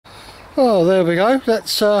Oh, there we go.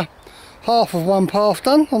 That's half of one path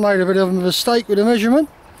done. I made a bit of a mistake with the measurement.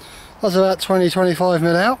 That's about 20-25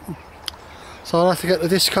 mil out. So I'll have to get the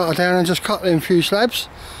disc cutter down and just cut them few slabs.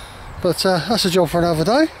 But that's a job for another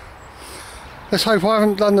day. Let's hope I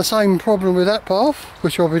haven't done the same problem with that path,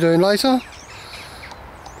 which I'll be doing later.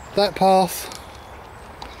 That path.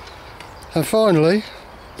 And finally,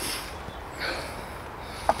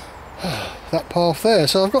 that path there.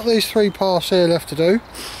 So I've got these 3 paths here left to do.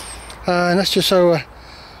 And that's just so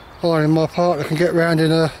I and my partner can get around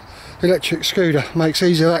in a electric scooter. Makes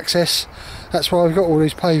easier access. That's why I've got all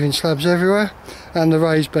these paving slabs everywhere and the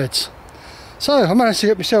raised beds. So I managed to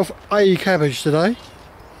get myself a cabbage today.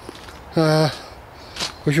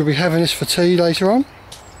 We shall be having this for tea later on.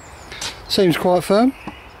 Seems quite firm.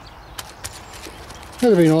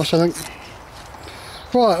 It'll be nice, I think.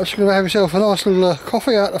 Right, I'm just going to have myself a nice little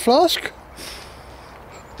coffee out of the flask.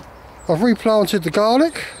 I've replanted the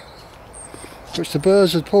garlic, which the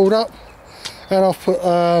birds had pulled up, and I've put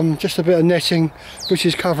just a bit of netting which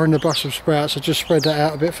is covering the Brussels sprouts. I just spread that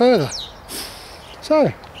out a bit further.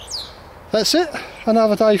 So that's it,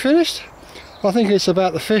 another day finished. I think it's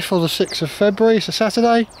about the 5th or the 6th of February, it's a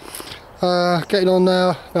Saturday. Getting on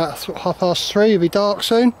now, about 3:30, it'll be dark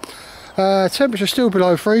soon. Temperature still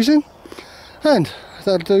below freezing, and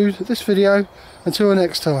that'll do this video until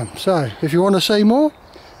next time. So if you want to see more,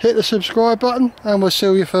 hit the subscribe button and we'll see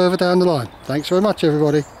you further down the line. Thanks very much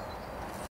everybody.